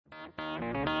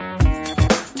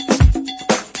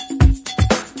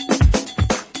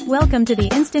Welcome to the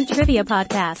Instant Trivia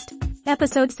Podcast,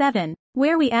 Episode 7,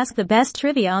 where we ask the best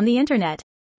trivia on the internet.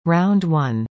 Round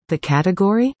 1. The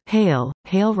category? Hail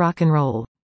rock and roll.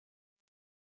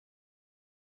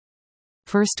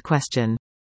 First question.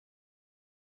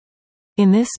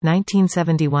 In this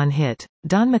 1971 hit,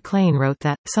 Don McLean wrote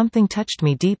that, "Something touched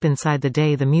me deep inside the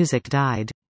day the music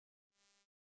died."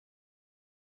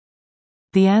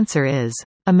 The answer is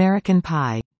American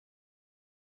Pie.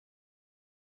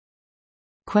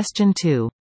 Question 2.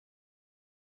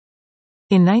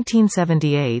 In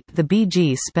 1978, the Bee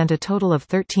Gees spent a total of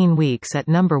 13 weeks at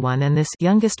number 1 and this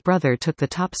youngest brother took the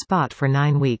top spot for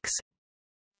 9 weeks.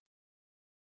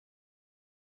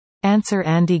 Answer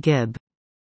Andy Gibb.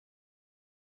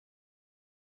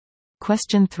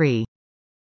 Question 3.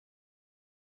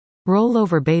 Roll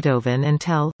over Beethoven and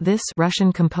tell this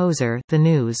Russian composer the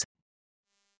news.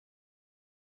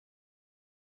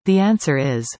 The answer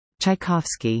is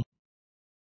Tchaikovsky.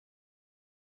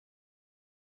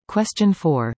 Question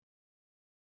 4.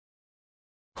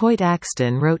 Hoyt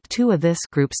Axton wrote 2 of this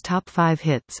group's top 5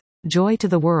 hits, Joy to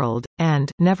the World,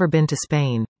 and Never Been to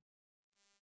Spain.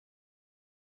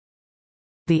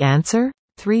 The answer?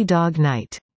 Three Dog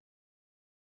Night.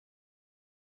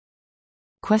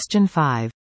 Question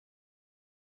 5.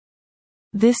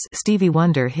 This Stevie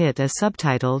Wonder hit is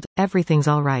subtitled, Everything's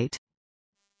Alright.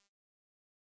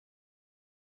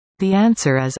 The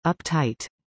answer is Uptight.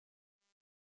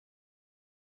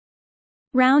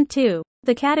 Round 2.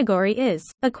 The category is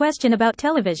a question about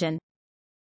television.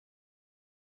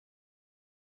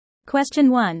 Question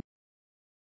 1.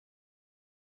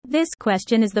 This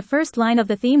question is the first line of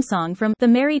the theme song from The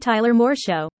Mary Tyler Moore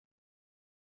Show.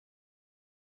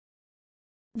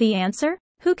 The answer?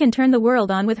 Who can turn the world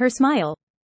on with her smile?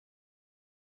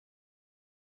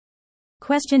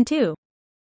 Question 2.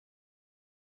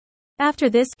 After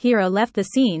this hero left the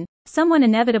scene, someone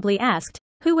inevitably asked,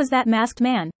 who was that masked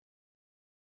man?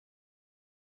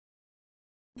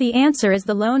 The answer is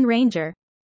the Lone Ranger.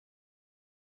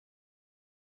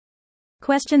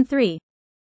 Question 3.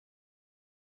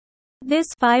 This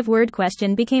 5-word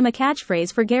question became a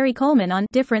catchphrase for Gary Coleman on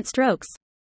Different Strokes.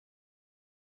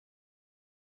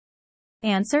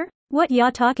 Answer? What ya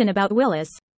talkin' about, Willis?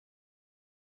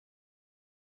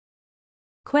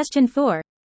 Question 4.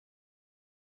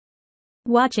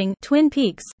 Watching Twin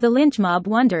Peaks, the lynch mob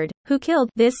wondered, who killed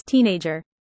this teenager?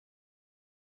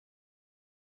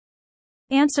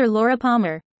 Answer Laura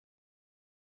Palmer.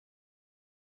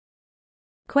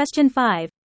 Question 5.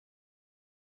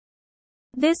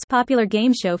 This popular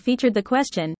game show featured the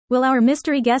question, will our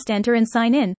mystery guest enter and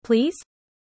sign in, please?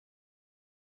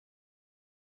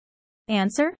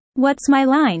 Answer, what's my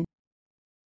line?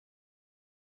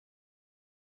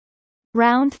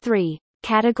 Round 3.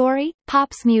 Category,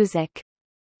 Pops Music.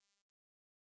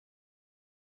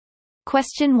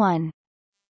 Question 1.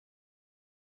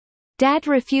 Dad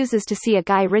refuses to see a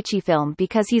Guy Ritchie film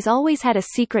because he's always had a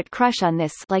secret crush on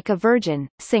this like a virgin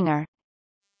singer.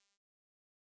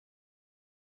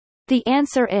 The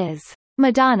answer is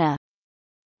Madonna.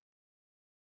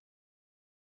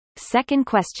 Second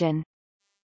question.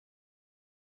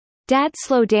 Dad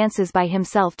slow dances by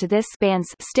himself to this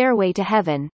band's Stairway to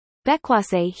Heaven. Bekwa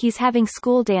say he's having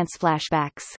school dance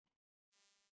flashbacks.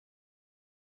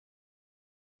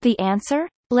 The answer?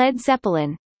 Led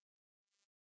Zeppelin.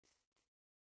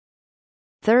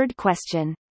 Third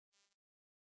question.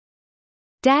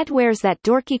 Dad wears that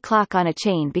dorky clock on a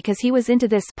chain because he was into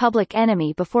this Public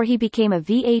Enemy before he became a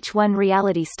VH1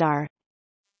 reality star.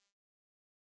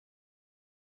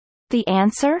 The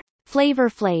answer? Flavor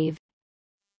Flav.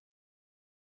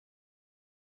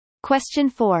 Question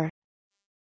 4.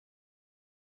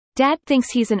 Dad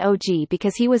thinks he's an OG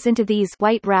because he was into these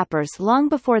white rappers long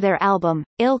before their album,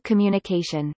 Ill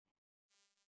Communication.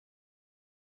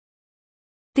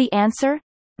 The answer?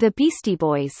 The Beastie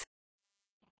Boys.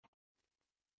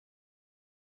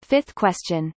 Fifth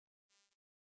question.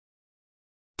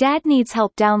 Dad needs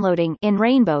help downloading In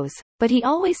Rainbows, but he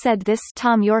always said this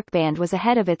Thom Yorke band was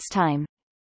ahead of its time.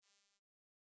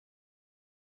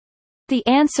 The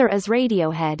answer is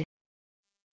Radiohead.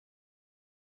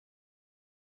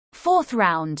 Fourth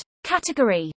round.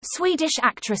 Category, Swedish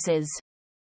actresses.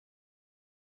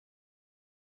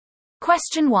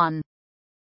 Question 1.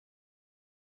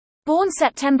 Born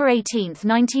September 18,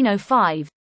 1905,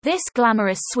 this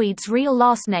glamorous Swede's real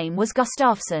last name was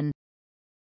Gustafsson.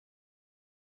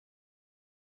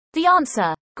 The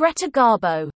answer, Greta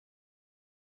Garbo.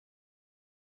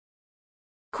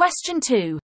 Question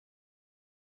 2.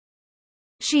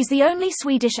 She's the only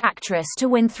Swedish actress to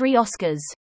win 3 Oscars.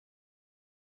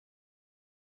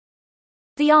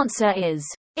 The answer is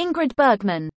Ingrid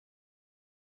Bergman.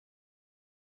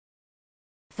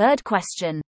 Third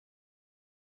question.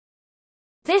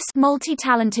 This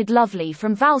multi-talented lovely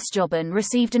from Valsjobben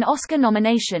received an Oscar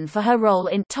nomination for her role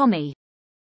in Tommy.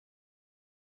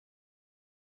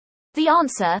 The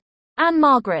answer,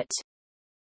 Anne-Margrethe.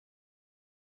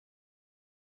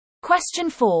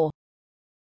 Question 4.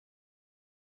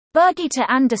 Birgitte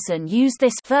Andersen used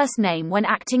this first name when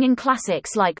acting in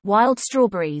classics like Wild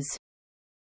Strawberries.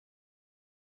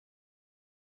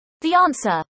 The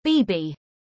answer, Bibi.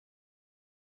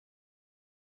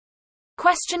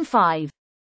 Question 5.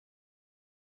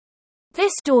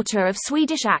 This daughter of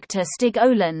Swedish actor Stig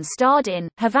Olin starred in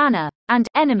Havana and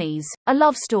Enemies, a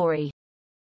love story.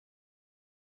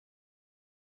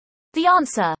 The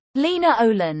answer, Lena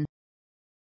Olin.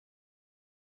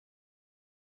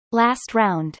 Last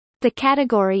round. The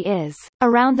category is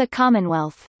Around the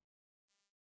Commonwealth.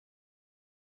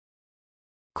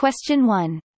 Question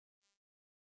 1.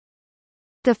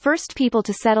 The first people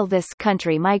to settle this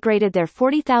country migrated there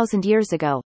 40,000 years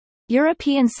ago.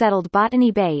 Europeans settled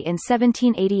Botany Bay in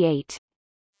 1788.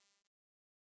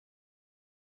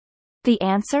 The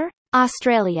answer?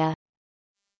 Australia.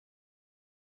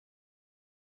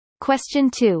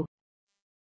 Question 2.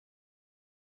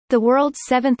 The world's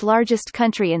seventh largest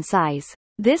country in size.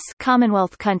 This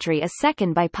Commonwealth country is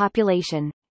second by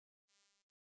population.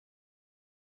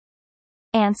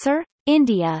 Answer?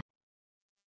 India.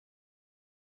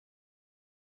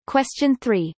 Question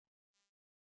 3.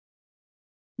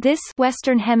 This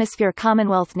Western Hemisphere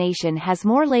Commonwealth nation has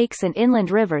more lakes and inland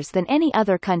rivers than any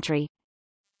other country.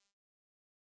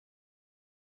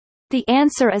 The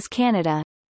answer is Canada.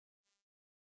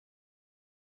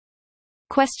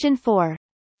 Question 4.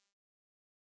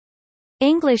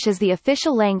 English is the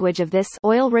official language of this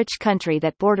oil-rich country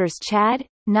that borders Chad,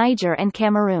 Niger and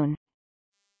Cameroon.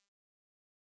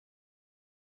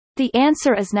 The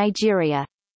answer is Nigeria.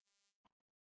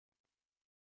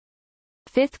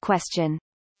 Fifth question.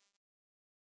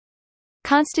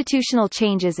 Constitutional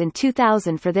changes in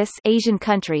 2000 for this Asian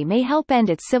country may help end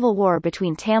its civil war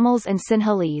between Tamils and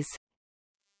Sinhalese.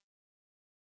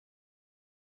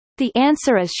 The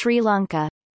answer is Sri Lanka.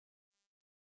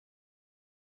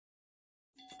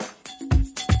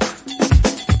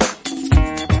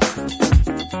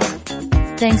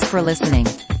 Thanks for listening.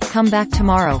 Come back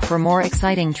tomorrow for more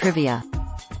exciting trivia.